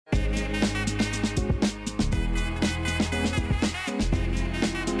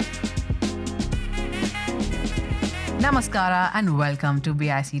Namaskara and welcome to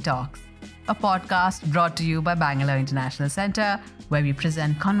BIC Talks, a podcast brought to you by Bangalore International Centre, where we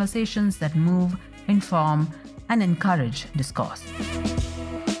present conversations that move, inform, and encourage discourse.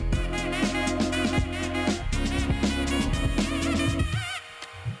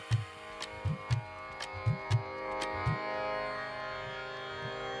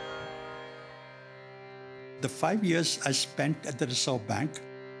 The 5 years I spent at the Reserve Bank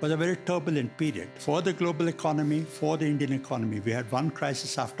was a very turbulent period for the global economy, for the Indian economy. We had one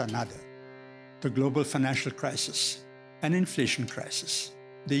crisis after another. The global financial crisis, an inflation crisis,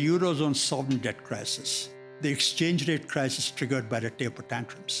 the Eurozone sovereign debt crisis, the exchange rate crisis triggered by the taper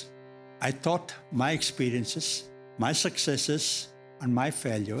tantrums. I thought my experiences, my successes, and my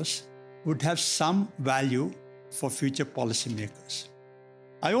failures would have some value for future policymakers.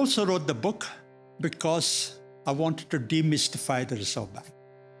 I also wrote the book because I wanted to demystify the Reserve Bank.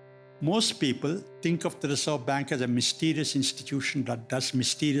 Most people think of the Reserve Bank as a mysterious institution that does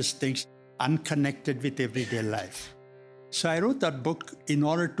mysterious things unconnected with everyday life. So I wrote that book in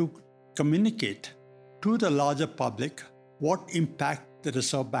order to communicate to the larger public what impact the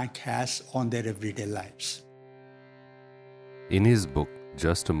Reserve Bank has on their everyday lives. In his book,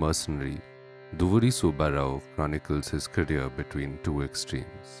 Just a Mercenary, Subbarao chronicles his career between two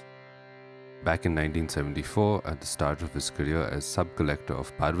extremes. Back in 1974, at the start of his career as sub-collector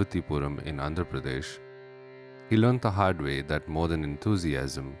of Parvathipuram in Andhra Pradesh, he learned the hard way that more than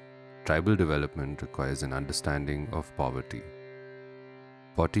enthusiasm, tribal development requires an understanding of poverty.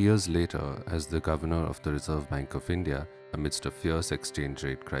 40 years later, as the governor of the Reserve Bank of India, amidst a fierce exchange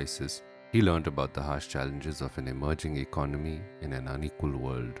rate crisis, he learned about the harsh challenges of an emerging economy in an unequal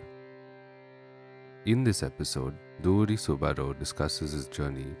world. In this episode, Subbarao discusses his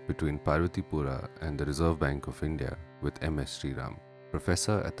journey between Parvathipuram and the Reserve Bank of India with M.S. Sriram,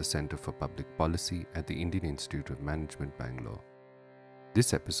 professor at the Centre for Public Policy at the Indian Institute of Management, Bangalore.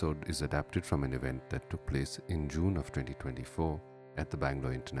 This episode is adapted from an event that took place in June of 2024 at the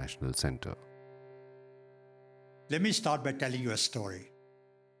Bangalore International Centre. Let me start by telling you a story.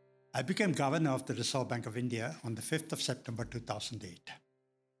 I became governor of the Reserve Bank of India on the 5th of September 2008.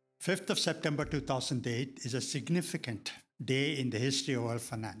 5th of September 2008 is a significant day in the history of world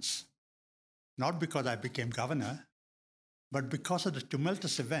finance. Not because I became governor, but because of the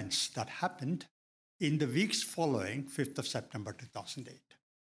tumultuous events that happened in the weeks following 5th of September 2008.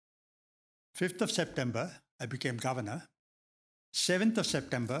 5th of September, I became governor. 7th of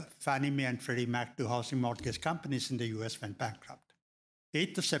September, Fannie Mae and Freddie Mac, two housing mortgage companies in the US, went bankrupt.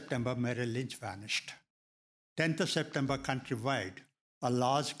 8th of September, Merrill Lynch vanished. 10th of September, countrywide, a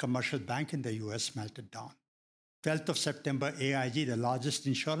large commercial bank in the US melted down. 12th of September, AIG, the largest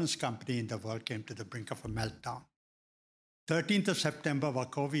insurance company in the world, came to the brink of a meltdown. 13th of September,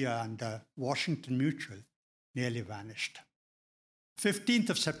 Wachovia and Washington Mutual nearly vanished. 15th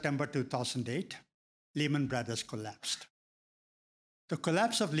of September 2008, Lehman Brothers collapsed. The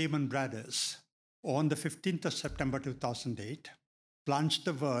collapse of Lehman Brothers on the 15th of September 2008 plunged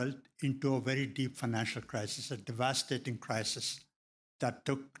the world into a very deep financial crisis, a devastating crisis that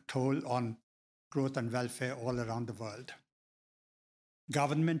took toll on growth and welfare all around the world.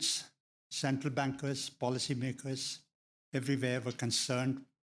 Governments, central bankers, policymakers, everywhere were concerned,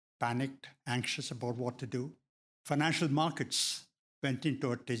 panicked, anxious about what to do. Financial markets went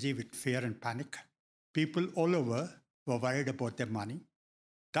into a tizzy with fear and panic. People all over were worried about their money.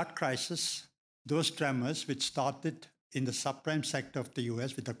 That crisis, those tremors which started in the subprime sector of the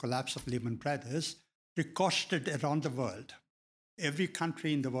US with the collapse of Lehman Brothers, ricocheted around the world. Every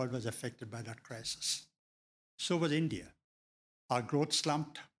country in the world was affected by that crisis. So was India. Our growth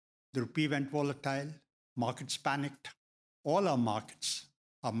slumped, the rupee went volatile, markets panicked. All our markets,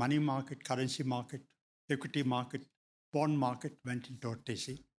 our money market, currency market, equity market, bond market went into a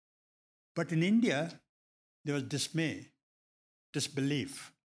tizzy. But in India, there was dismay,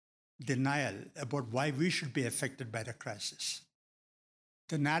 disbelief, denial about why we should be affected by the crisis.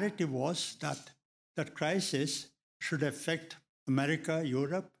 The narrative was that that crisis should affect America,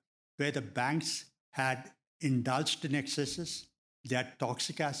 Europe, where the banks had indulged in excesses, they had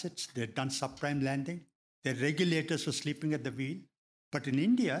toxic assets, they had done subprime lending, their regulators were sleeping at the wheel. But in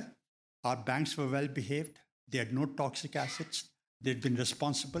India, our banks were well behaved, they had no toxic assets, they'd been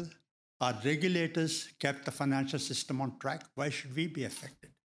responsible, our regulators kept the financial system on track. Why should we be affected?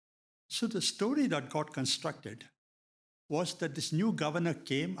 So the story that got constructed was that this new governor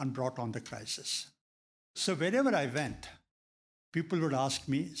came and brought on the crisis. So wherever I went, people would ask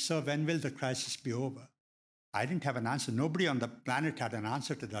me, "Sir, when will the crisis be over?" I didn't have an answer. Nobody on the planet had an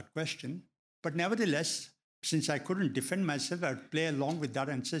answer to that question. But nevertheless, since I couldn't defend myself, I would play along with that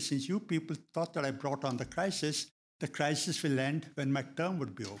and say, since you people thought that I brought on the crisis, the crisis will end when my term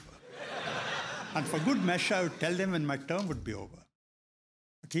would be over. And for good measure, I would tell them when my term would be over.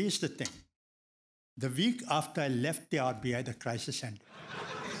 But here's the thing. The week after I left the RBI, the crisis ended.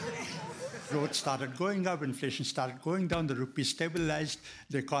 Growth started going up, inflation started going down, the rupee stabilized,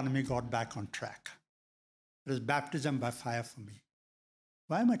 the economy got back on track. It was baptism by fire for me.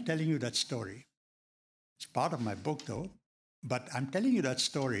 Why am I telling you that story? It's part of my book, though, but I'm telling you that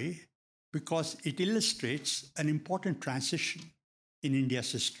story because it illustrates an important transition in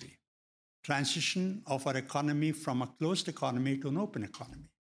India's history. Transition of our economy from a closed economy to an open economy.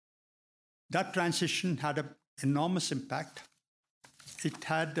 That transition had an enormous impact. It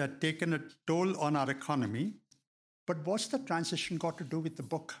had taken a toll on our economy. But what's the transition got to do with the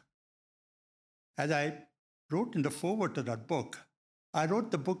book? As I wrote in the foreword to that book, I wrote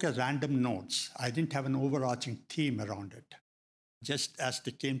the book as random notes. I didn't have an overarching theme around it, just as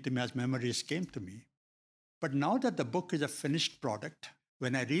they came to me, as memories came to me. But now that the book is a finished product,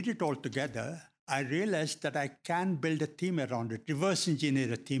 when I read it all together, I realized that I can build a theme around it, reverse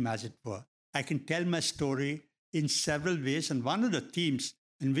engineer a theme, as it were. I can tell my story in several ways, and one of the themes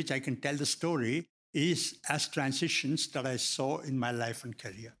in which I can tell the story is as transitions that I saw in my life and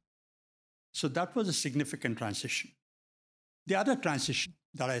career. So that was a significant transition. The other transition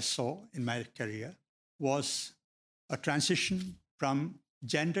that I saw in my career was a transition from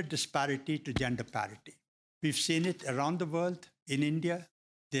gender disparity to gender parity. We've seen it around the world. In India,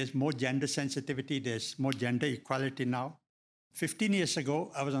 there's more gender sensitivity, there's more gender equality now. 15 years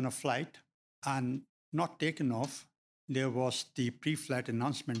ago, I was on a flight and not taken off. There was the pre-flight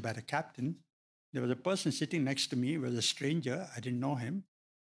announcement by the captain. There was a person sitting next to me, was a stranger, I didn't know him.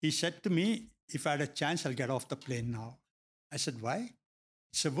 He said to me, if I had a chance, I'll get off the plane now. I said, why?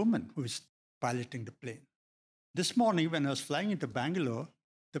 It's a woman who is piloting the plane. This morning, when I was flying into Bangalore,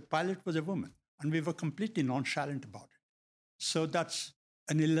 the pilot was a woman, and we were completely nonchalant about it. So that's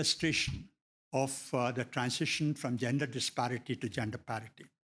an illustration of the transition from gender disparity to gender parity.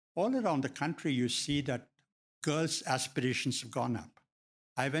 All around the country, you see that girls' aspirations have gone up.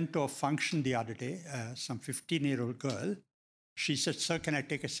 I went to a function the other day, some 15-year-old girl. She said, sir, can I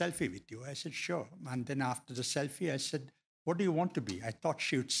take a selfie with you? I said, sure. And then after the selfie, I said, what do you want to be? I thought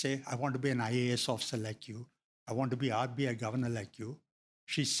she would say, I want to be an IAS officer like you. I want to be RBI governor like you.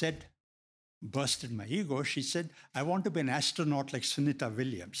 She said, bursted my ego, she said, I want to be an astronaut like Sunita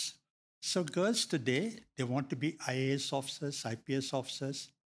Williams. So girls today, they want to be IAS officers, IPS officers.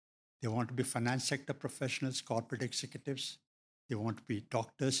 They want to be finance sector professionals, corporate executives. They want to be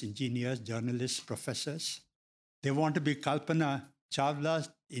doctors, engineers, journalists, professors. They want to be Kalpana Chawla,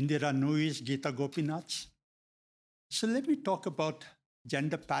 Indira Nuis, Geeta Gopinaths. So let me talk about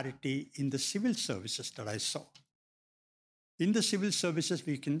gender parity in the civil services that I saw. In the civil services,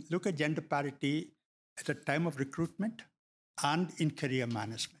 we can look at gender parity at the time of recruitment and in career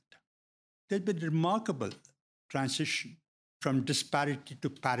management. There's been a remarkable transition from disparity to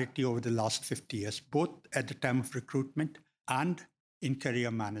parity over the last 50 years, both at the time of recruitment and in career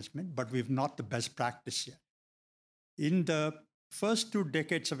management, but we've not the best practice yet. In the first 2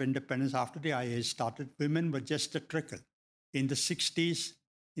 decades of independence after the IAS started, women were just a trickle. In the 60s,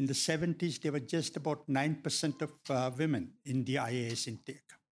 in the 70s, there were just about 9% of women in the IAS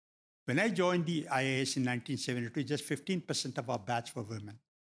intake. When I joined the IAS in 1972, just 15% of our batch were women.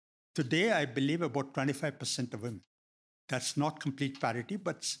 Today, I believe about 25% of women. That's not complete parity,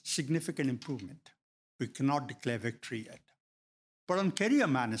 but significant improvement. We cannot declare victory yet. But on career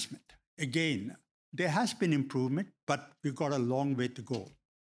management, again, there has been improvement, but we've got a long way to go.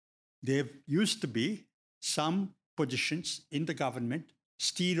 There used to be some positions in the government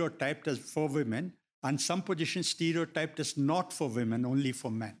stereotyped as for women, and some positions stereotyped as not for women, only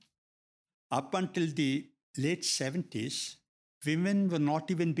for men. Up until the late 70s, women were not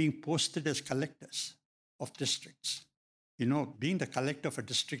even being posted as collectors of districts. You know, being the collector of a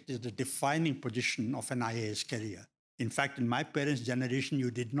district is the defining position of an IAS career. In fact, in my parents' generation, you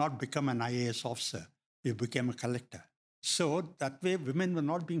did not become an IAS officer. You became a collector. So that way, women were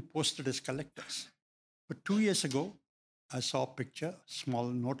not being posted as collectors. But 2 years ago, I saw a picture, small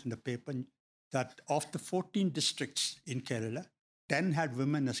note in the paper, that of the 14 districts in Kerala, 10 had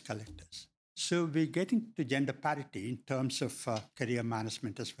women as collectors. So we're getting to gender parity in terms of career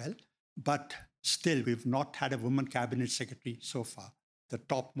management as well. But still, we've not had a woman cabinet secretary so far, the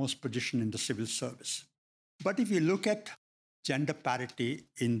topmost position in the civil service. But if you look at gender parity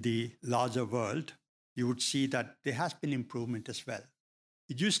in the larger world, you would see that there has been improvement as well.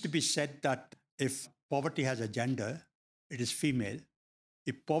 It used to be said that if poverty has a gender, it is female.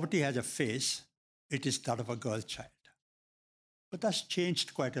 If poverty has a face, it is that of a girl child. But that's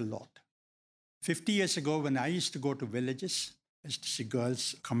changed quite a lot. 50 years ago, when I used to go to villages, I used to see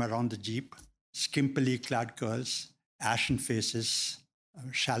girls come around the jeep, skimpily clad girls, ashen faces,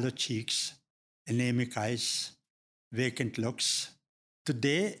 shallow cheeks, anemic eyes, vacant looks.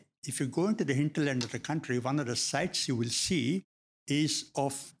 Today, if you go into the hinterland of the country, one of the sights you will see is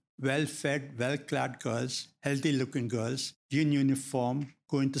of well-fed, well-clad girls, healthy-looking girls, in uniform,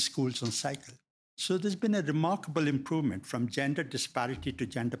 going to schools on cycle. So there's been a remarkable improvement from gender disparity to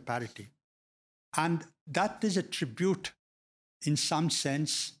gender parity. And that is a tribute, in some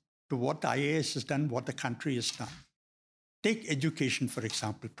sense, to what the IAS has done, what the country has done. Take education, for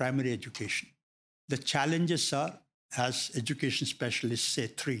example, primary education. The challenges are, as education specialists say,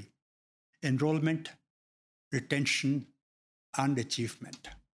 three: enrollment, retention, and achievement.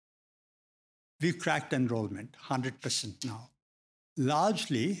 We've cracked enrollment 100% now,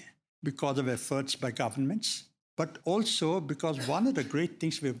 largely because of efforts by governments, but also because one of the great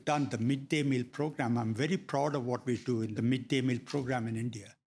things we've done, the midday meal program, I'm very proud of what we do in the midday meal program in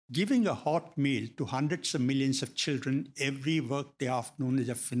India. Giving a hot meal to hundreds of millions of children every workday afternoon is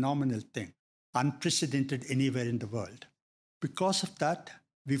a phenomenal thing, unprecedented anywhere in the world. Because of that,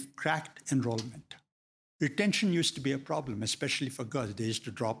 we've cracked enrollment. Retention used to be a problem, especially for girls. They used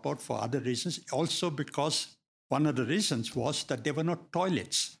to drop out for other reasons. Also because one of the reasons was that there were no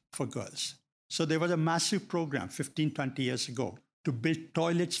toilets for girls. So there was a massive program 15, 20 years ago to build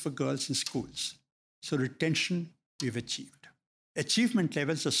toilets for girls in schools. So retention, we've achieved. Achievement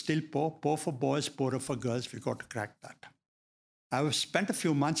levels are still poor for boys, poorer for girls. We've got to crack that. I spent a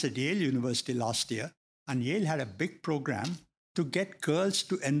few months at Yale University last year, and Yale had a big program to get girls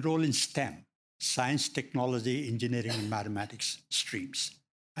to enroll in STEM, science, technology, engineering, and mathematics streams.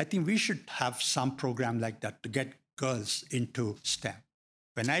 I think we should have some program like that to get girls into STEM.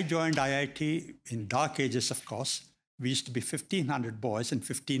 When I joined IIT, in dark ages, of course, we used to be 1,500 boys and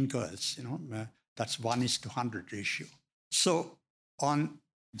 15 girls. That's 1:100 ratio. So on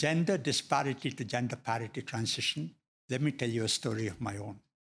gender disparity to gender parity transition, let me tell you a story of my own,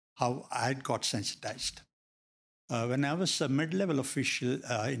 how I got sensitized. When I was a mid-level official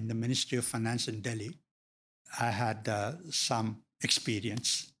in the Ministry of Finance in Delhi, I had some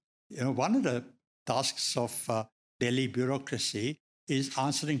experience. One of the tasks of Delhi bureaucracy is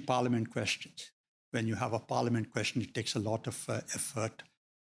answering parliament questions. When you have a parliament question, it takes a lot of effort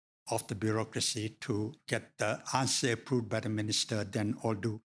of the bureaucracy to get the answer approved by the minister, then or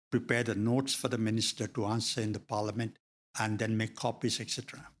to prepare the notes for the minister to answer in the parliament, and then make copies,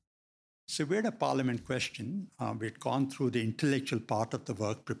 etc. So we had a parliament question. We'd gone through the intellectual part of the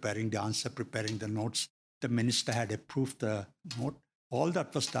work, preparing the answer, preparing the notes. The minister had approved the note. All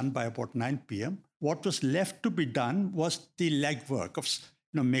that was done by about 9 p.m. What was left to be done was the legwork of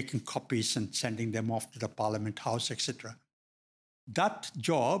making copies and sending them off to the Parliament House, etc. That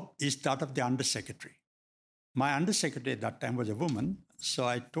job is that of the undersecretary. My undersecretary at that time was a woman, so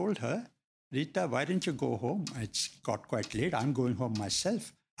I told her, Rita, why don't you go home? It's got quite late. I'm going home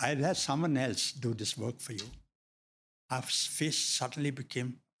myself. I'll have someone else do this work for you. Her face suddenly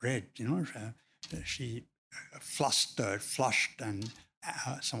became red. She flustered, flushed, and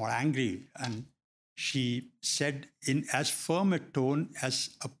somewhat angry. And she said in as firm a tone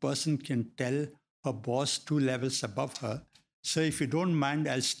as a person can tell her boss 2 levels above her, so if you don't mind,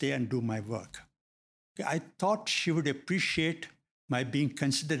 I'll stay and do my work. I thought she would appreciate my being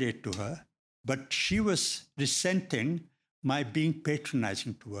considerate to her, but she was resenting my being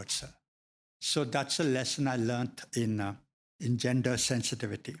patronizing towards her. So that's a lesson I learned in gender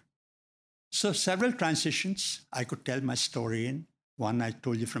sensitivity. So several transitions I could tell my story in. One, I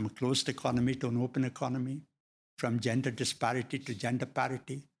told you, from a closed economy to an open economy, from gender disparity to gender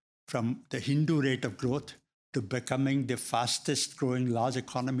parity, from the Hindu rate of growth to becoming the fastest growing large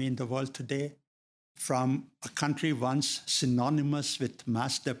economy in the world today, from a country once synonymous with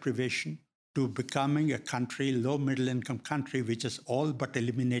mass deprivation to becoming a country, low middle income country, which has all but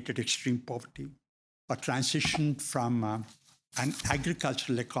eliminated extreme poverty, a transition from an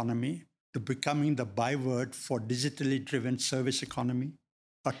agricultural economy to becoming the byword for digitally driven service economy,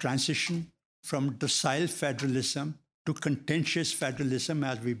 a transition from docile federalism to contentious federalism,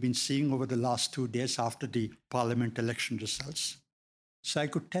 as we've been seeing over the last 2 days after the parliament election results. So I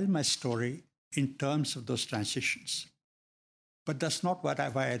could tell my story in terms of those transitions. But that's not why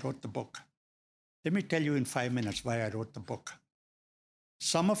I wrote the book. Let me tell you in 5 minutes why I wrote the book.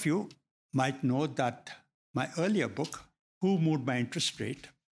 Some of you might know that my earlier book, Who Moved My Interest Rate,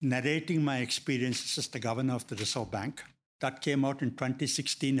 narrating my experiences as the governor of the Reserve Bank, that came out in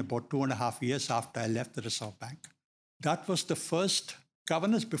 2016, about 2.5 years after I left the Reserve Bank. That was the first.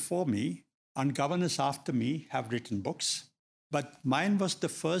 Governors before me and governors after me have written books, but mine was the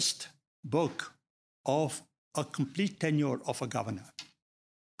first book of a complete tenure of a governor.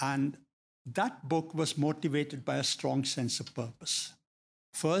 And that book was motivated by a strong sense of purpose.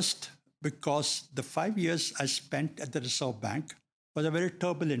 First, because the 5 years I spent at the Reserve Bank was a very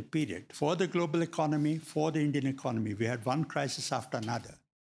turbulent period for the global economy, for the Indian economy. We had one crisis after another: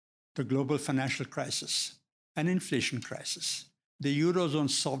 the global financial crisis, an inflation crisis, the Eurozone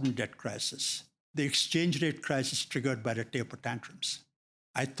sovereign debt crisis, the exchange rate crisis triggered by the taper tantrums.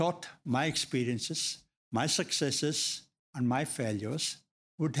 I thought my experiences, my successes, and my failures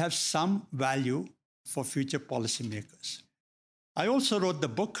would have some value for future policymakers. I also wrote the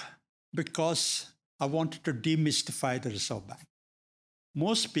book because I wanted to demystify the Reserve Bank.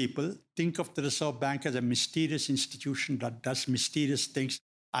 Most people think of the Reserve Bank as a mysterious institution that does mysterious things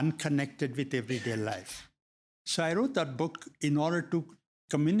unconnected with everyday life. So I wrote that book in order to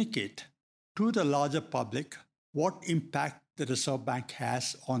communicate to the larger public what impact the Reserve Bank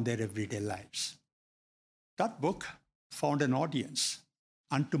has on their everyday lives. That book found an audience,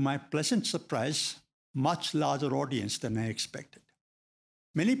 and to my pleasant surprise, much larger audience than I expected.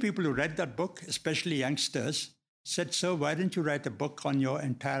 Many people who read that book, especially youngsters, said, "Sir, why didn't you write a book on your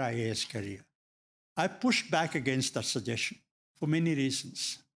entire IAS career?" I pushed back against that suggestion for many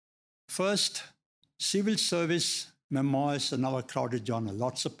reasons. First, civil service memoirs are now a crowded genre.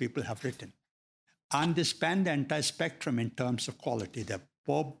 Lots of people have written. And they span the entire spectrum in terms of quality. They're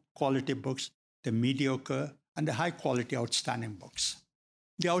poor quality books, they're mediocre, and the high quality outstanding books.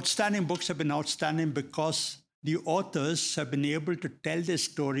 The outstanding books have been outstanding because the authors have been able to tell their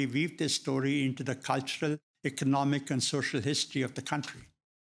story, weave their story into the cultural, economic, and social history of the country.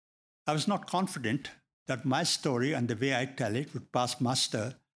 I was not confident that my story and the way I tell it would pass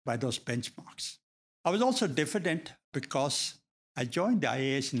muster by those benchmarks. I was also diffident because I joined the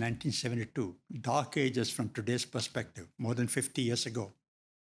IAS in 1972, dark ages from today's perspective, more than 50 years ago.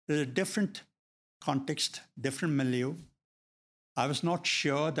 There's a different context, different milieu. I was not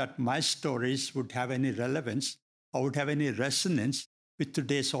sure that my stories would have any relevance or would have any resonance with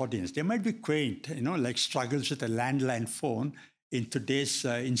today's audience. They might be quaint, like struggles with a landline phone in today's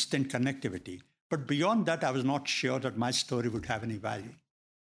instant connectivity. But beyond that, I was not sure that my story would have any value.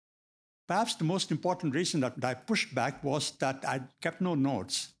 Perhaps the most important reason that I pushed back was that I kept no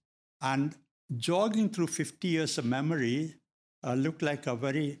notes. And jogging through 50 years of memory looked like a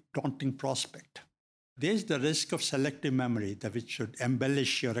very daunting prospect. There's the risk of selective memory, which should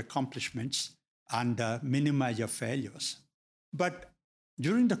embellish your accomplishments and minimize your failures. But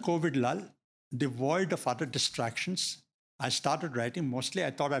during the COVID lull, devoid of other distractions, I started writing. Mostly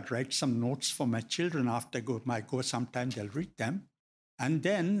I thought I'd write some notes for my children after I go sometime, they'll read them. And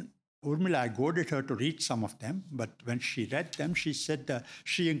then Urmila, I goaded her to read some of them, but when she read them, she said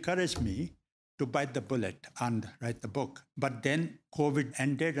she encouraged me to bite the bullet and write the book. But then COVID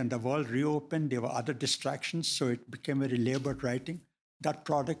ended and the world reopened. There were other distractions, so it became very labored writing. That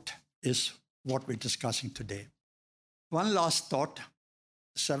product is what we're discussing today. One last thought.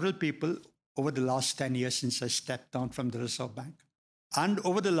 Several people over the last 10 years since I stepped down from the Reserve Bank, and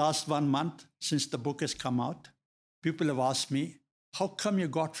over the last 1 month since the book has come out, people have asked me, how come you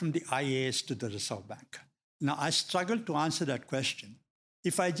got from the IAS to the Reserve Bank? Now, I struggle to answer that question.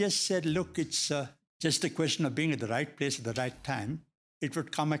 If I just said, look, it's just a question of being at the right place at the right time, it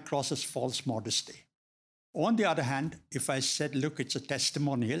would come across as false modesty. On the other hand, if I said, look, it's a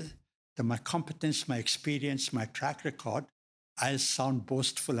testimonial to my competence, my experience, my track record, I'll sound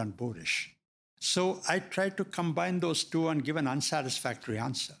boastful and boorish. So I tried to combine those two and give an unsatisfactory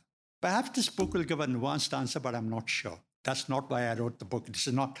answer. Perhaps this book will give a nuanced answer, but I'm not sure. That's not why I wrote the book. This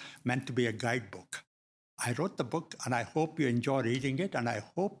is not meant to be a guidebook. I wrote the book, and I hope you enjoy reading it, and I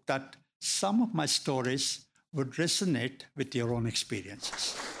hope that some of my stories would resonate with your own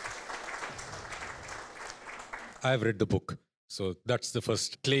experiences. I've read the book, so that's the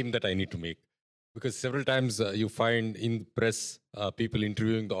first claim that I need to make. Because several times you find in the press people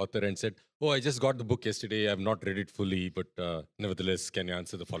interviewing the author and said, oh, I just got the book yesterday, I've not read it fully, but nevertheless, can you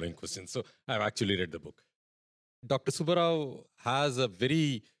answer the following questions? So I've actually read the book. Dr. Subbarao has a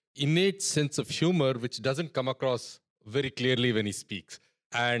very innate sense of humor, which doesn't come across very clearly when he speaks.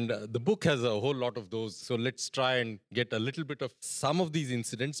 And the book has a whole lot of those. So let's try and get a little bit of some of these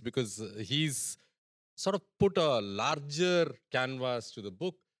incidents, because he's sort of put a larger canvas to the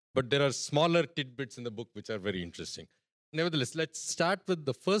book, but there are smaller tidbits in the book which are very interesting. Nevertheless, let's start with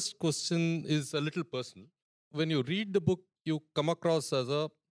the first question is a little personal. When you read the book, you come across as a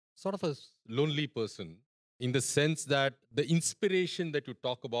sort of a lonely person, in the sense that the inspiration that you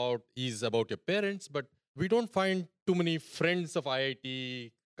talk about is about your parents, but we don't find too many friends of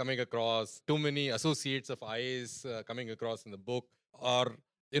IIT coming across, too many associates of IAS coming across in the book, or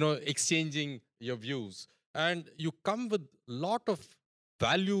exchanging your views. And you come with a lot of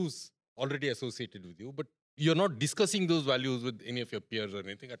values already associated with you, but you're not discussing those values with any of your peers or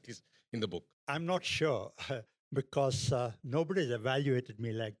anything, at least in the book. I'm not sure because nobody's evaluated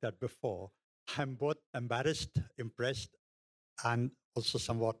me like that before. I'm both embarrassed, impressed, and also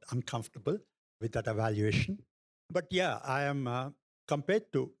somewhat uncomfortable with that evaluation. But yeah, I am,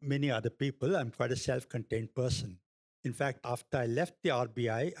 compared to many other people, I'm quite a self contained person. In fact, after I left the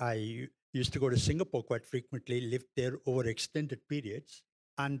RBI, I used to go to Singapore quite frequently, lived there over extended periods.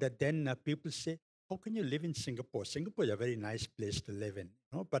 And then people say, how can you live in Singapore? Singapore is a very nice place to live in,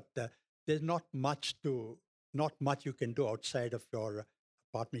 but there's not much you can do outside of your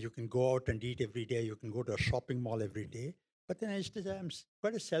apartment. You can go out and eat every day. You can go to a shopping mall every day. But then I used to say,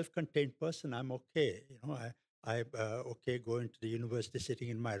 quite a self-contained person. I'm okay. I'm okay going to the university, sitting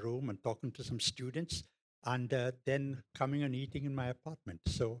in my room and talking to some students, and then coming and eating in my apartment.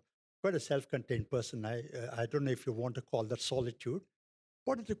 So quite a self-contained person. I don't know if you want to call that solitude.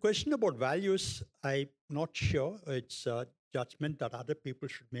 But the question about values, I'm not sure. It's a judgment that other people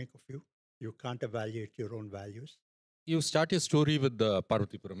should make of you. You can't evaluate your own values. You start your story with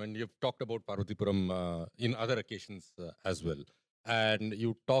Parvathipuram, and you've talked about Parvathipuram in other occasions as well. And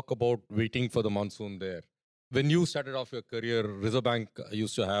you talk about waiting for the monsoon there. When you started off your career, Reserve Bank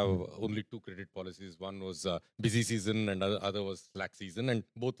used to have only two credit policies. One was busy season and other was slack season, and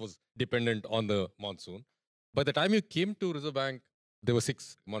both was dependent on the monsoon. By the time you came to Reserve Bank, there were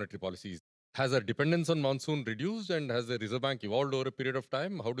 6 monetary policies. Has our dependence on monsoon reduced, and has the Reserve Bank evolved over a period of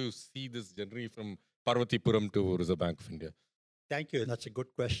time? How do you see this journey from Parvathipuram to Reserve Bank of India? Thank you. That's a good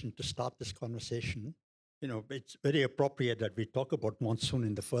question to start this conversation. It's very appropriate that we talk about monsoon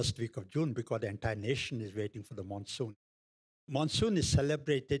in the first week of June because the entire nation is waiting for the monsoon. Monsoon is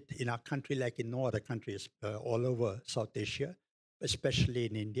celebrated in our country like in no other countries all over South Asia, especially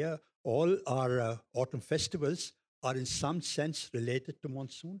in India. All our autumn festivals are in some sense related to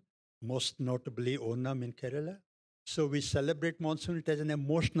monsoon, most notably Onam in Kerala. So we celebrate monsoon. It has an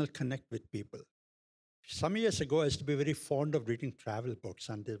emotional connect with people. Some years ago, I used to be very fond of reading travel books.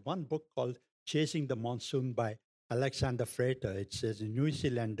 And there's one book called Chasing the Monsoon by Alexander Frater. It's a New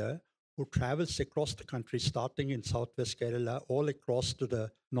Zealander who travels across the country, starting in southwest Kerala, all across to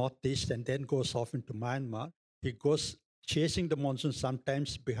the northeast, and then goes off into Myanmar. He goes chasing the monsoon,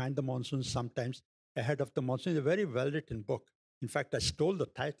 sometimes behind the monsoon, sometimes ahead of the monsoon. It's a very well-written book. In fact, I stole the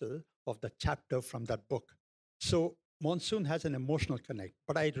title of the chapter from that book. So monsoon has an emotional connect.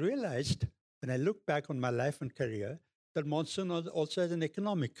 But I realized when I look back on my life and career that monsoon also has an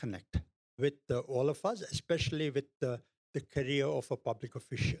economic connect with all of us, especially with the career of a public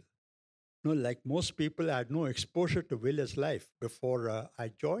official. Like most people, I had no exposure to village life before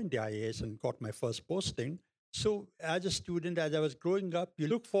I joined the IAS and got my first posting. So as a student, as I was growing up, you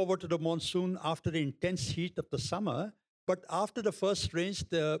look forward to the monsoon after the intense heat of the summer. But after the first rains,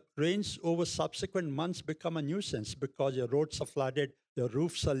 the rains over subsequent months become a nuisance because your roads are flooded, your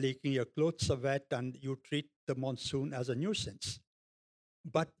roofs are leaking, your clothes are wet, and you treat the monsoon as a nuisance.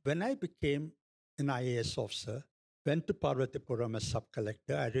 But when I became an IAS officer, went to Parvathipuram as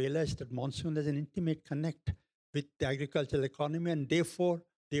sub-collector, I realized that monsoon has an intimate connect with the agricultural economy and therefore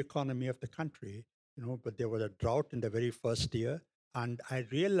the economy of the country. But there was a drought in the very first year, and I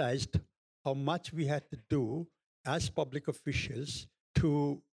realized how much we had to do as public officials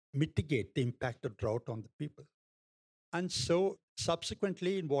to mitigate the impact of drought on the people. And so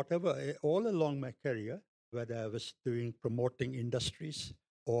subsequently, in whatever, all along my career, whether I was promoting industries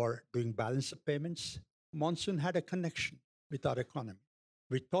or doing balance of payments, monsoon had a connection with our economy.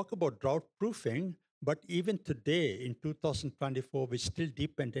 We talk about drought proofing, but even today in 2024, we're still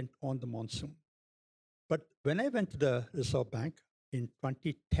dependent on the monsoon. But when I went to the Reserve Bank in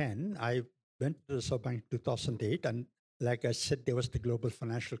 2010, I went to the Reserve Bank in 2008, and like I said, there was the global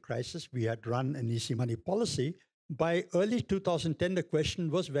financial crisis. We had run an easy money policy. By early 2010, the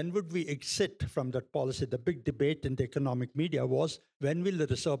question was, when would we exit from that policy? The big debate in the economic media was, when will the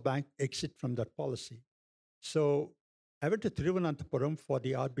Reserve Bank exit from that policy? So I went to Thiruvananthapuram for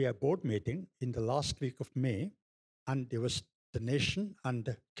the RBI board meeting in the last week of May, and there was the nation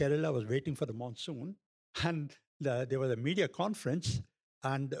and Kerala was waiting for the monsoon. And there was a media conference,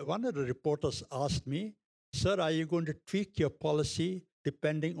 and one of the reporters asked me, "Sir, are you going to tweak your policy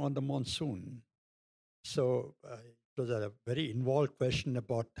depending on the monsoon?" So it was a very involved question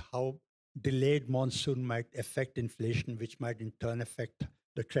about how delayed monsoon might affect inflation, which might in turn affect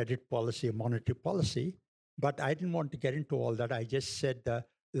the credit policy or monetary policy. But I didn't want to get into all that. I just said,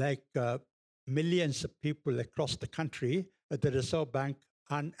 millions of people across the country, the Reserve Bank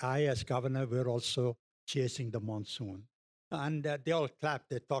and I as governor were also chasing the monsoon. And they all clapped.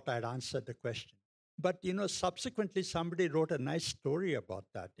 They thought I'd answered the question. But, subsequently, somebody wrote a nice story about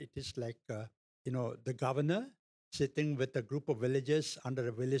that. It is like, the governor sitting with a group of villagers under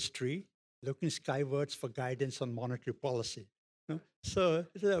a village tree, looking skywards for guidance on monetary policy. So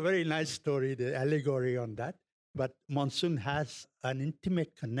it's a very nice story, the allegory on that. But monsoon has an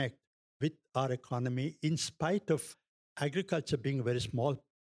intimate connect with our economy in spite of agriculture being a very small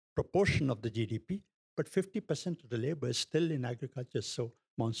proportion of the GDP, but 50% of the labor is still in agriculture. So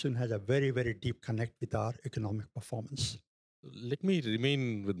monsoon has a very, very deep connect with our economic performance. Let me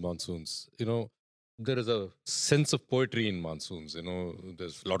remain with monsoons. There is a sense of poetry in monsoons.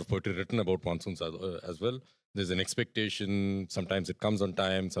 There's a lot of poetry written about monsoons as well. There's an expectation. Sometimes it comes on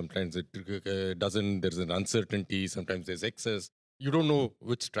time. Sometimes it doesn't. There's an uncertainty. Sometimes there's excess. You don't know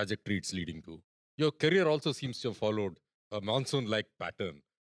which trajectory it's leading to. Your career also seems to have followed a monsoon-like pattern,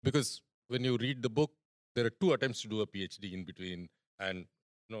 because when you read the book, there are 2 attempts to do a PhD in between, and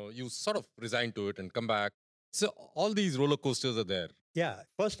you sort of resign to it and come back. So all these roller coasters are there. Yeah.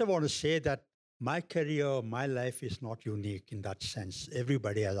 First, I want to say that my career, my life is not unique in that sense.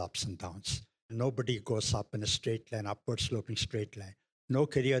 Everybody has ups and downs. Nobody goes up in a straight line, upward sloping straight line. No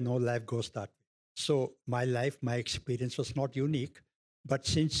career, no life goes that way. So my life, my experience was not unique. But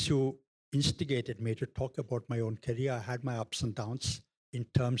since you instigated me to talk about my own career, I had my ups and downs in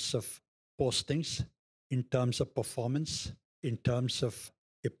terms of postings, in terms of performance, in terms of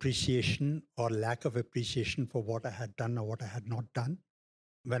appreciation or lack of appreciation for what I had done or what I had not done.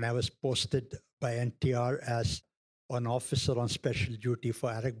 When I was posted by NTR as an officer on special duty for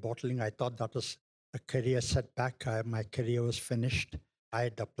arrack bottling, I thought that was a career setback. My career was finished. I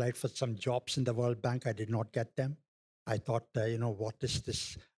had applied for some jobs in the World Bank. I did not get them. I thought, what is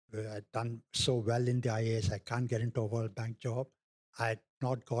this? I'd done so well in the IAS. I can't get into a World Bank job. I had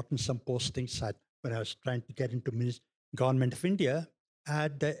not gotten some postings. When I was trying to get into Government of India, I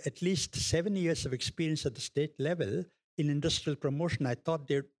had at least 7 years of experience at the state level in industrial promotion. I thought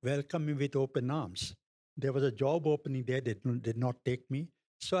they'd welcome me with open arms. There was a job opening there. They did not take me.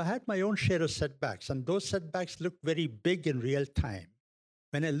 So I had my own share of setbacks, and those setbacks looked very big in real time.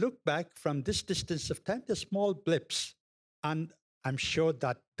 When I look back from this distance of time, they're small blips. And I'm sure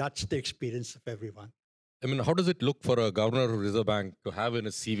that that's the experience of everyone. I mean, how does it look for a governor of Reserve Bank to have in a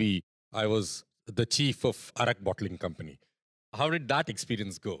CV, I was the chief of arrack bottling company? How did that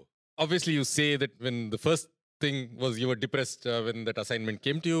experience go? Obviously, you say that when the first thing was you were depressed when that assignment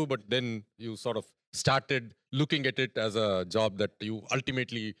came to you, but then you sort of started looking at it as a job that you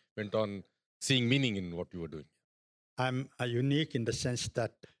ultimately went on seeing meaning in what you were doing. I'm unique in the sense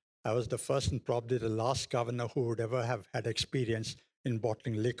that I was the first and probably the last governor who would ever have had experience in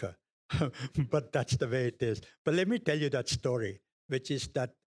bottling liquor. But that's the way it is. But let me tell you that story, which is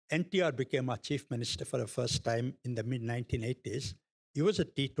that NTR became our chief minister for the first time in the mid-1980s. He was a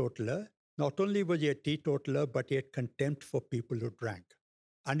teetotaler. Not only was he a teetotaler, but he had contempt for people who drank.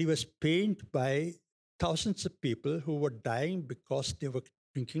 And he was pained by thousands of people who were dying because they were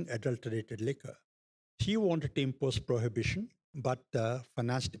drinking adulterated liquor. He wanted to impose prohibition, but the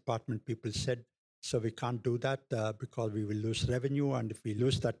finance department people said, so we can't do that because we will lose revenue. And if we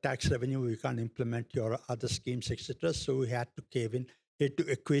lose that tax revenue, we can't implement your other schemes, etc. So we had to cave in, had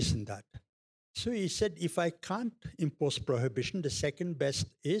to acquiesce in that. So he said, if I can't impose prohibition, the second best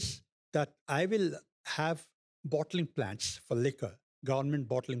is that I will have bottling plants for liquor, government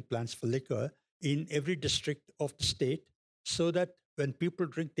bottling plants for liquor in every district of the state, so that when people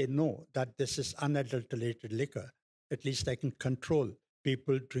drink, they know that this is unadulterated liquor. At least I can control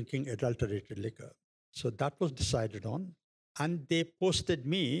people drinking adulterated liquor. So that was decided on. And they posted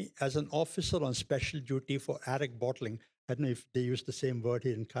me as an officer on special duty for arrack bottling. I don't know if they use the same word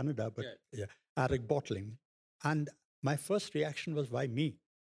here in Canada, but yeah, arrack bottling. And my first reaction was, why me?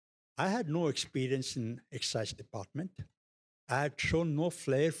 I had no experience in excise department. I had shown no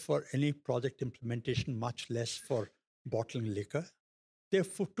flair for any project implementation, much less for bottling liquor. There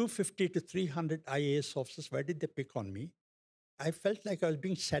were 250 to 300 IAS officers. Why did they pick on me? I felt like I was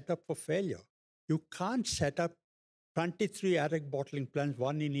being set up for failure. You can't set up 23 arrack bottling plants,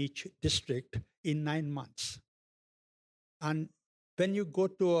 one in each district, in 9 months. And when you go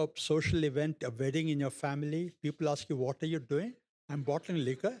to a social event, a wedding in your family, people ask you, what are you doing? I'm bottling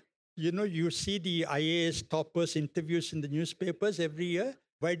liquor. You see the IAS toppers interviews in the newspapers every year.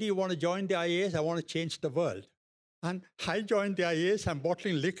 Why do you want to join the IAS? I want to change the world. And I joined the IAS, I'm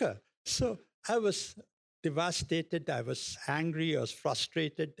bottling liquor. So I was devastated. I was angry. I was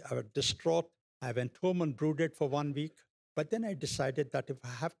frustrated. I was distraught. I went home and brooded for 1 week. But then I decided that if I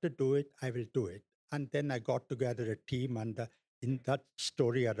have to do it, I will do it. And then I got together a team. And in that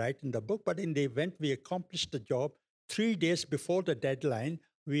story, I write in the book. But in the event, we accomplished the job 3 days before the deadline,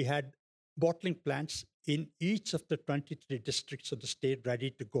 we had bottling plants in each of the 23 districts of the state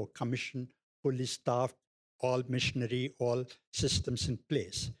ready to go, commissioned, fully staffed, all machinery, all systems in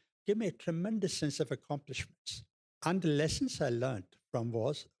place. Gave me a tremendous sense of accomplishments. And the lessons I learned from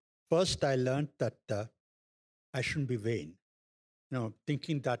was, first I learned that I shouldn't be vain.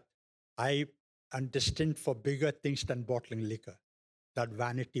 Thinking that I am destined for bigger things than bottling liquor. That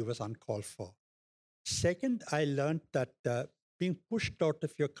vanity was uncalled for. Second, I learned that being pushed out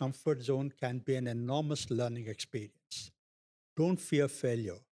of your comfort zone can be an enormous learning experience. Don't fear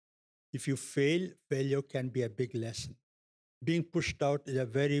failure. If you fail, failure can be a big lesson. Being pushed out is a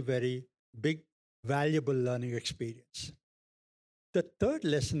very, very big, valuable learning experience. The third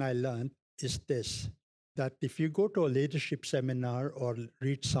lesson I learned is this, that if you go to a leadership seminar or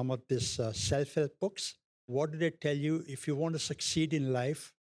read some of these self-help books, what do they tell you? If you want to succeed in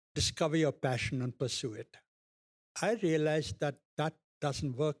life, discover your passion and pursue it. I realized that that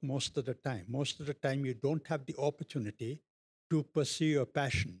doesn't work most of the time. Most of the time, you don't have the opportunity to pursue your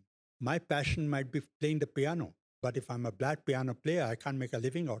passion. My passion might be playing the piano, but if I'm a bad piano player, I can't make a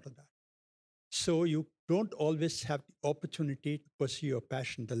living out of that. So you don't always have the opportunity to pursue your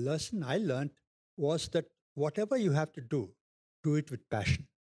passion. The lesson I learned was that whatever you have to do it with passion.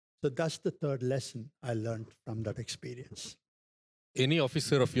 So that's the third lesson I learned from that experience. Any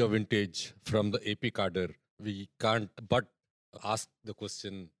officer of your vintage from the AP cadre, we can't but ask the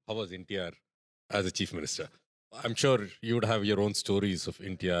question, how was NTR as a chief minister? I'm sure you would have your own stories of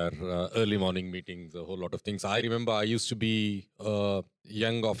NTR, early morning meetings, a whole lot of things. I remember I used to be a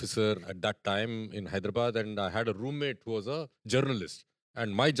young officer at that time in Hyderabad, and I had a roommate who was a journalist.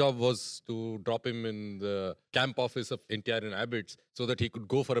 And my job was to drop him in the camp office of NTR in Abbots so that he could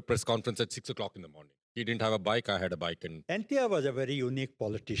go for a press conference at 6 o'clock in the morning. He didn't have a bike, I had a bike. And NTR was a very unique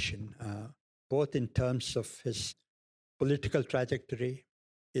politician, both in terms of his political trajectory,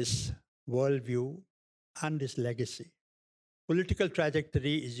 his worldview, and his legacy. Political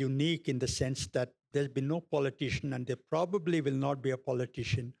trajectory is unique in the sense that there's been no politician, and there probably will not be a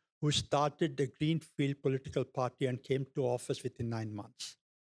politician, who started the greenfield political party and came to office within 9 months.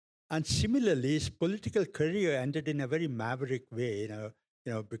 And similarly, his political career ended in a very maverick way,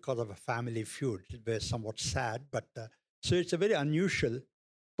 because of a family feud. It was somewhat sad, but so it's a very unusual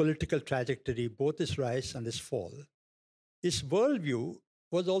political trajectory, both his rise and his fall. His worldview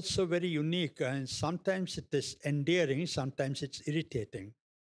was also very unique, and sometimes it is endearing, sometimes it's irritating.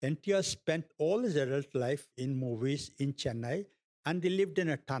 NTR spent all his adult life in movies in Chennai, and he lived in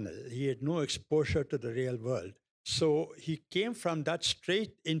a tunnel. He had no exposure to the real world. So he came from that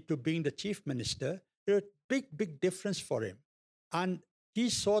straight into being the chief minister. There was a big difference for him. And he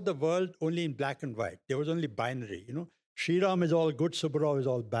saw the world only in black and white. There was only binary. Shriram is all good, Subbarao is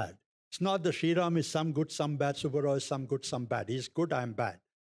all bad. It's not that Shriram is some good, some bad, Subbarao is some good, some bad. He's good, I'm bad.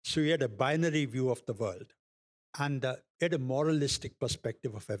 So he had a binary view of the world. And he had a moralistic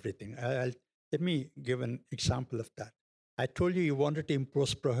perspective of everything. Let me give an example of that. I told you wanted to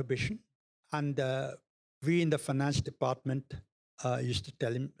impose prohibition. And we in the finance department used to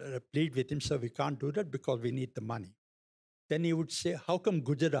tell him, plead with him, sir, we can't do that because we need the money. Then he would say, how come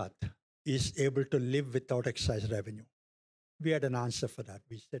Gujarat is able to live without excise revenue? We had an answer for that.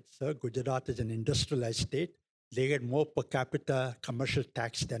 We said, sir, Gujarat is an industrialized state. They get more per capita commercial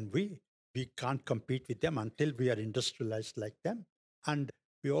tax than we. We can't compete with them until we are industrialized like them. And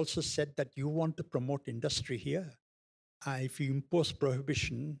we also said that you want to promote industry here. If you impose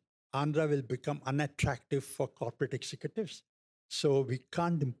prohibition, Andhra will become unattractive for corporate executives. So we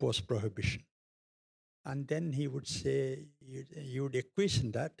can't impose prohibition. And then he would say, you would acquiesce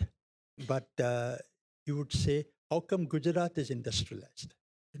in that, but he would say, how come Gujarat is industrialized?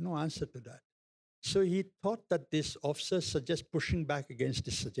 There's no answer to that. So he thought that these officers are just pushing back against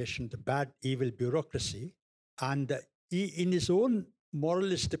this suggestion, the bad, evil bureaucracy. And he, in his own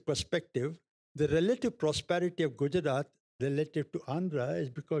moralistic perspective, the relative prosperity of Gujarat relative to Andhra is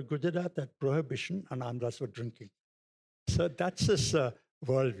because Gujarat had prohibition and Andhras were drinking. So that's his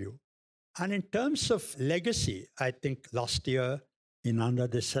worldview. And in terms of legacy, I think last year in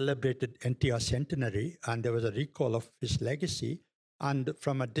Andhra, they celebrated NTR centenary, and there was a recall of his legacy. And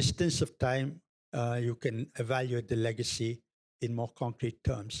from a distance of time, you can evaluate the legacy in more concrete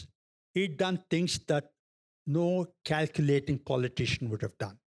terms. He'd done things that no calculating politician would have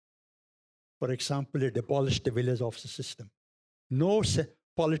done. For example, it abolished the village officer system. No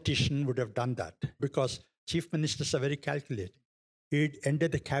politician would have done that because chief ministers are very calculating. He'd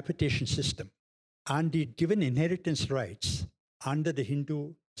ended the capitation system, and he'd given inheritance rights under the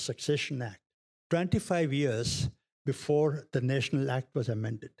Hindu Succession Act 25 years before the National Act was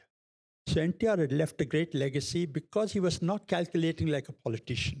amended. So NTR had left a great legacy because he was not calculating like a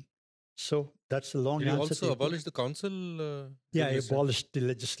politician. So that's a long Did he answer. also abolish the council? Yeah, he abolished the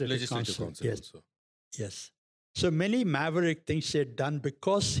legislative council. Yes. Also. Yes. So many maverick things he had done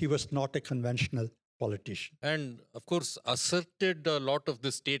because he was not a conventional politician. And of course, asserted a lot of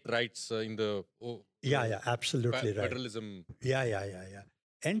the state rights in the Absolutely right. federalism. Yeah.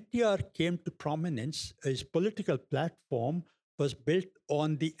 NTR came to prominence. His political platform was built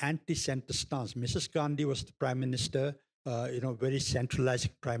on the anti-center stance. Mrs. Gandhi was the prime minister, very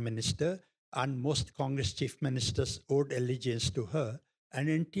centralizing prime minister, and most Congress chief ministers owed allegiance to her. And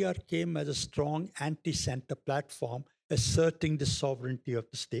NTR came as a strong anti-center platform, asserting the sovereignty of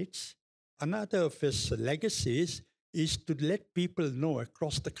the states. Another of his legacies is to let people know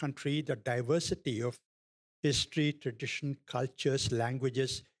across the country the diversity of history, tradition, cultures,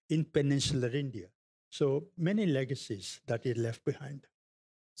 languages in peninsular India. So many legacies that he left behind.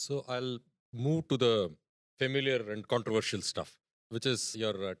 So I'll move to the familiar and controversial stuff, which is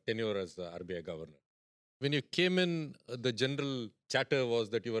your tenure as the RBI governor. When you came in, the general chatter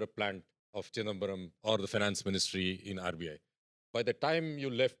was that you were a plant of Chidambaram or the finance ministry in RBI. By the time you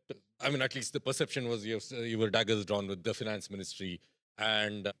left, at least the perception was you were daggers drawn with the finance ministry,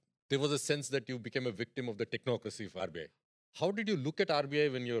 and there was a sense that you became a victim of the technocracy of RBI. How did you look at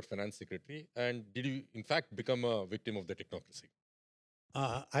RBI when you were finance secretary, and did you in fact become a victim of the technocracy?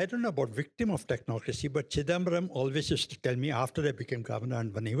 I don't know about victim of technocracy, but Chidambaram always used to tell me after I became governor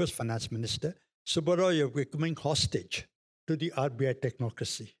and when he was finance minister, Subbarao, you're becoming hostage to the RBI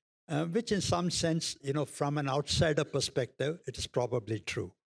technocracy, which in some sense, from an outsider perspective, it is probably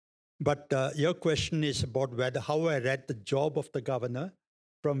true. But your question is about how I read the job of the governor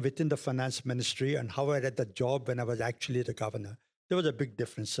from within the finance ministry and how I read the job when I was actually the governor. There was a big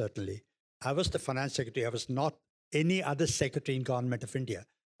difference, certainly. I was the finance secretary. I was not any other secretary in government of India.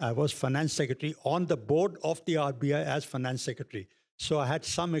 I was finance secretary on the board of the RBI as finance secretary. So I had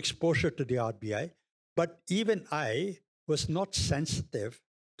some exposure to the RBI, but even I was not sensitive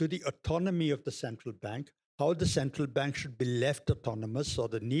to the autonomy of the central bank, how the central bank should be left autonomous or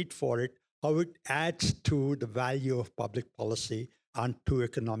the need for it, how it adds to the value of public policy and to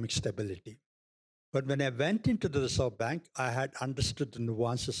economic stability. But when I went into the Reserve Bank, I had understood the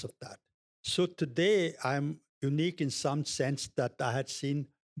nuances of that. So today I'm unique in some sense that I had seen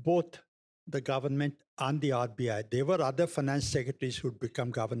both the government and the RBI. There were other finance secretaries who'd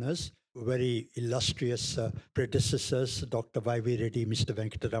become governors, very illustrious predecessors, Dr. Y.V. Reddy, Mr.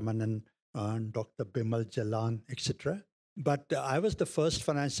 Venkataramanan, and Dr. Bimal Jalan, etc. But I was the first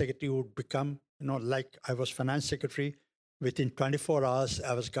finance secretary who would become, like I was finance secretary. Within 24 hours,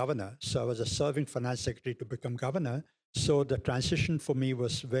 I was governor. So I was a serving finance secretary to become governor. So the transition for me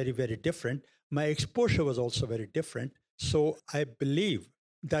was very, very different. My exposure was also very different. So I believe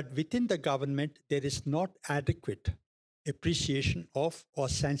that within the government, there is not adequate appreciation of or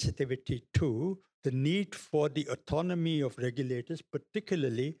sensitivity to the need for the autonomy of regulators,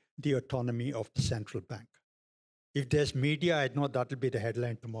 particularly the autonomy of the central bank. If there's media, I know that'll be the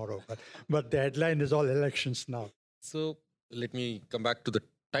headline tomorrow, but the headline is all elections now. So let me come back to the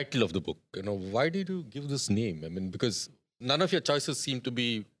title of the book. Why did you give this name? Because none of your choices seem to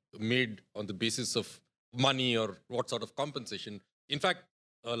be made on the basis of money or what sort of compensation. In fact,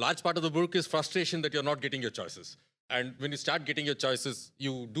 a large part of the book is frustration that you're not getting your choices. And when you start getting your choices,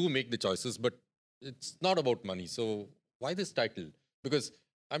 you do make the choices, but it's not about money. So why this title? Because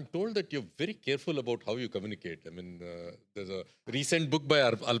I'm told that you're very careful about how you communicate. There's a recent book by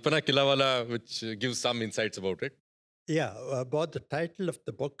Alpana Kilawala which gives some insights about it. Yeah, about the title of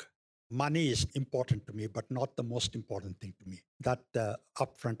the book, money is important to me, but not the most important thing to me. That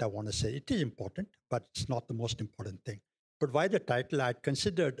upfront I want to say. It is important, but it's not the most important thing. But why the title? I'd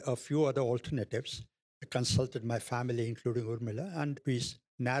considered a few other alternatives. I consulted my family, including Urmila, and we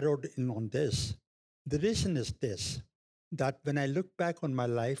narrowed in on this. The reason is this, that when I look back on my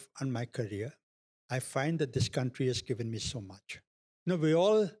life and my career, I find that this country has given me so much. We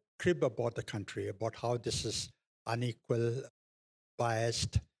all crib about the country, about how this is unequal,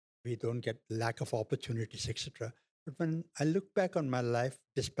 biased, we don't get lack of opportunities, etc. But when I look back on my life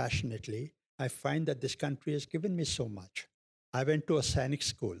dispassionately, I find that this country has given me so much. I went to a Sainik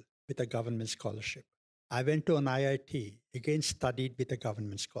school with a government scholarship. I went to an IIT, again studied with a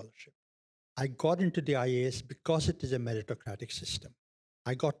government scholarship. I got into the IAS because it is a meritocratic system.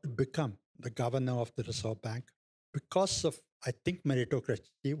 I got to become the governor of the Reserve Bank because of, I think,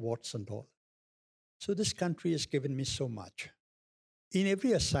 meritocracy, warts and all. So this country has given me so much. In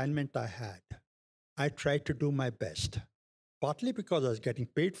every assignment I had, I tried to do my best, partly because I was getting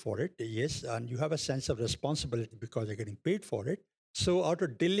paid for it, yes, and you have a sense of responsibility because you're getting paid for it, So out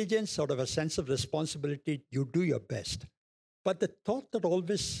of diligence, out of a sense of responsibility, you do your best. But the thought that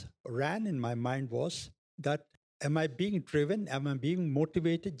always ran in my mind was that, am I being driven? Am I being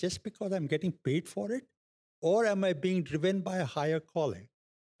motivated just because I'm getting paid for it? Or am I being driven by a higher calling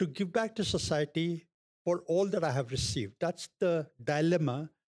to give back to society for all that I have received? That's the dilemma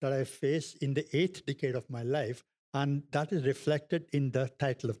that I face in the 8th decade of my life. And that is reflected in the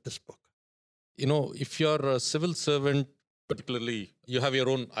title of this book. If you're a civil servant, particularly, you have your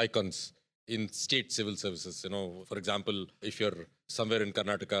own icons in state civil services. For example, if you're somewhere in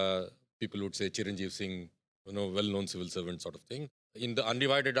Karnataka, people would say Chiranjeev Singh, well-known civil servant sort of thing. In the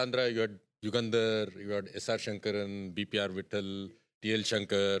undivided Andhra, you had Yugandhar, you had S.R. Shankaran, B.P.R. Vittal, T.L.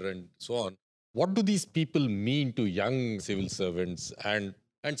 Shankar, and so on. What do these people mean to young civil servants?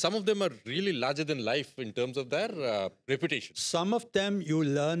 And some of them are really larger than life in terms of their reputation. Some of them you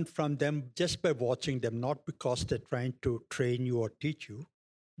learn from them just by watching them, not because they're trying to train you or teach you.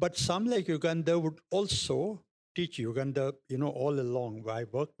 But some, like Uganda, would also teach you. Uganda, all along, I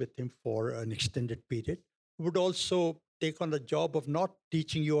worked with him for an extended period, would also take on the job of not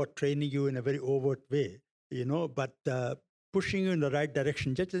teaching you or training you in a very overt way, but pushing you in the right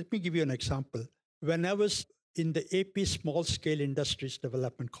direction. Just let me give you an example. When I was in the AP Small Scale Industries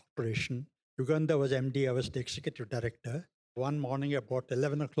Development Corporation, Uganda was MD, I was the executive director. One morning about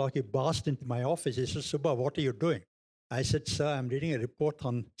 11 o'clock, he burst into my office. He said, "Subba, what are you doing?" I said, "Sir, I'm reading a report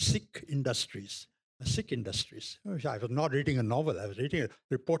on sick industries." Sick industries. I was not reading a novel. I was reading a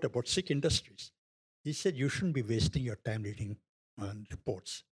report about sick industries. He said, "You shouldn't be wasting your time reading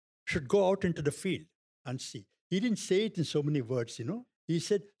reports. You should go out into the field and see." He didn't say it in so many words, He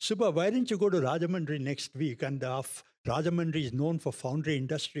said, "Subba, why didn't you go to Rajahmundry next week? And Rajahmundry is known for foundry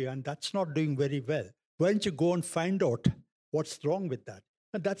industry, and that's not doing very well. Why don't you go and find out what's wrong with that?"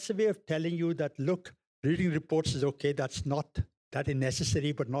 And that's a way of telling you that, look, reading reports is okay. That is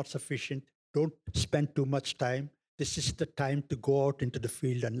necessary, but not sufficient. Don't spend too much time. This is the time to go out into the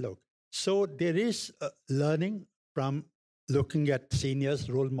field and look. So there is learning from looking at seniors,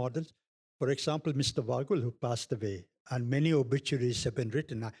 role models. For example, Mr. Vagul, who passed away, and many obituaries have been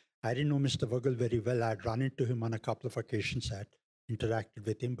written. I didn't know Mr. Vagul very well. I'd run into him on a couple of occasions. I'd interacted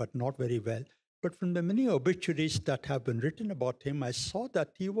with him, but not very well. But from the many obituaries that have been written about him, I saw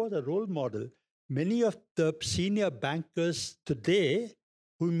that he was a role model. Many of the senior bankers today,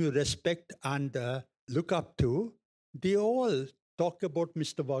 whom you respect and look up to, they all talk about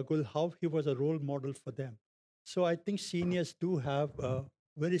Mr. Vagul, how he was a role model for them. So I think seniors do have a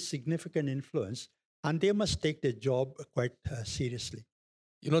very significant influence, and they must take their job quite seriously.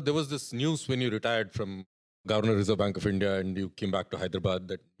 There was this news when you retired from Governor Reserve Bank of India and you came back to Hyderabad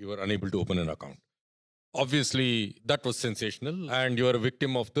that you were unable to open an account. Obviously, that was sensational, and you are a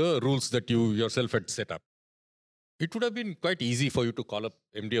victim of the rules that you yourself had set up. It would have been quite easy for you to call up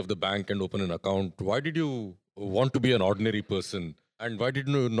MD of the bank and open an account. Why did you want to be an ordinary person? And why did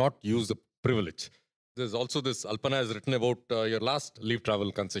you not use the privilege? There's also this Alpana has written about your last leave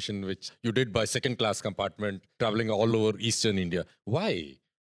travel concession, which you did by second-class compartment, traveling all over Eastern India. Why?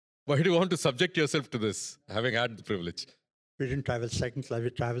 Why do you want to subject yourself to this, having had the privilege? We didn't travel second class, we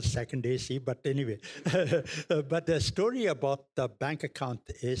traveled second AC, but anyway. But the story about the bank account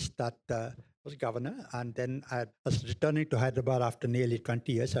is that I was governor, and then I was returning to Hyderabad after nearly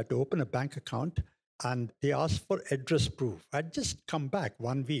 20 years. I had to open a bank account, and they asked for address proof. I'd just come back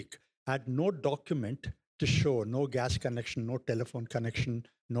 1 week. I had no document to show, no gas connection, no telephone connection,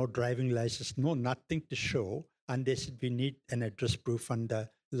 no driving license, no nothing to show. And they said, we need an address proof. And a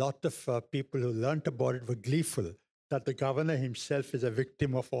lot of people who learned about it were gleeful that the governor himself is a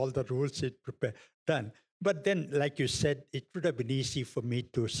victim of all the rules he'd done. But then, like you said, it would have been easy for me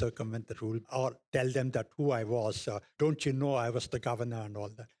to circumvent the rule or tell them that who I was. Don't you know I was the governor and all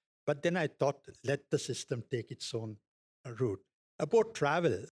that. But then I thought, let the system take its own route. About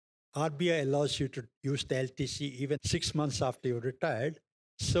travel, RBI allows you to use the LTC even 6 months after you're retired.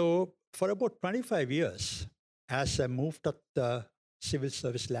 So for about 25 years, as I moved up the civil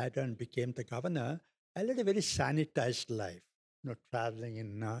service ladder and became the governor, I led a very sanitized life, traveling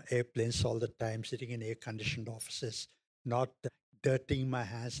in airplanes all the time, sitting in air-conditioned offices, not dirtying my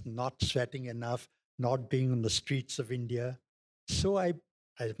hands, not sweating enough, not being on the streets of India. So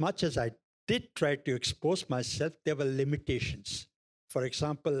as much as I did try to expose myself, there were limitations. For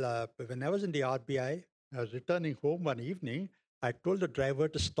example, when I was in the RBI, I was returning home one evening. I told the driver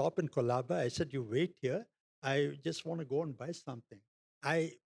to stop in Colaba. I said, you wait here. I just want to go and buy something.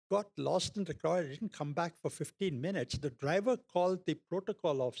 I got lost in the crowd. I didn't come back for 15 minutes. The driver called the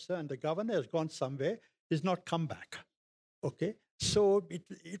protocol officer, and the governor has gone somewhere. He's not come back. Okay? So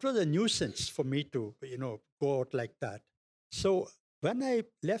it was a nuisance for me to, go out like that. So When I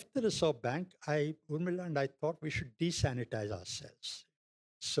left the Reserve Bank, Urmila and I thought we should desanitize ourselves.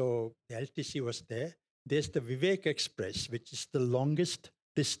 So the LTC was there. There's the Vivek Express, which is the longest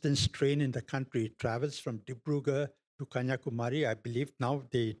distance train in the country. It travels from Dibrugarh to Kanyakumari. I believe now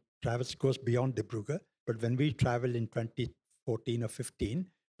the travels goes beyond Dibrugarh. But when we traveled in 2014 or 15,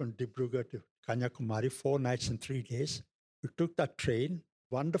 from Dibrugarh to Kanyakumari, 4 nights and 3 days, we took that train,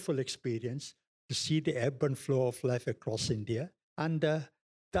 wonderful experience to see the ebb and flow of life across India. And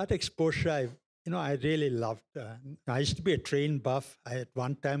that exposure, I really loved. I used to be a train buff. At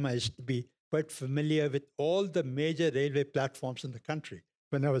one time, I used to be quite familiar with all the major railway platforms in the country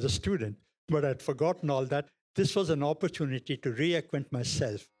when I was a student. But I'd forgotten all that. This was an opportunity to reacquaint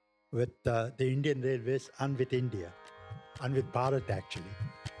myself with the Indian Railways and with India, and with Bharat, actually.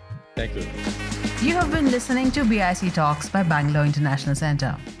 Thank you. You have been listening to BIC Talks by Bangalore International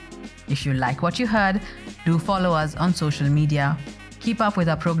Centre. If you like what you heard, do follow us on social media. Keep up with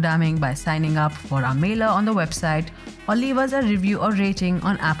our programming by signing up for our mailer on the website, or leave us a review or rating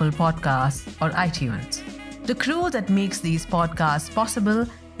on Apple Podcasts or iTunes. The crew that makes these podcasts possible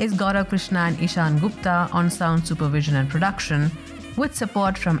is Gaurav Krishna and Ishan Gupta on sound supervision and production, with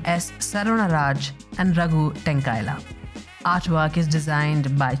support from S. Sarunaraj and Raghu Tenkaila. Artwork is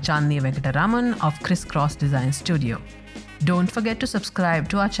designed by Chandni Venkataraman of Crisscross Design Studio. Don't forget to subscribe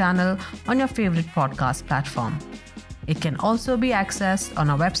to our channel on your favorite podcast platform. It can also be accessed on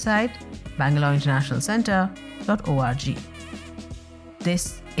our website, bangaloreinternationalcentre.org.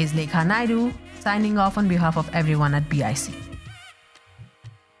 This is Lekha Naidu signing off on behalf of everyone at BIC.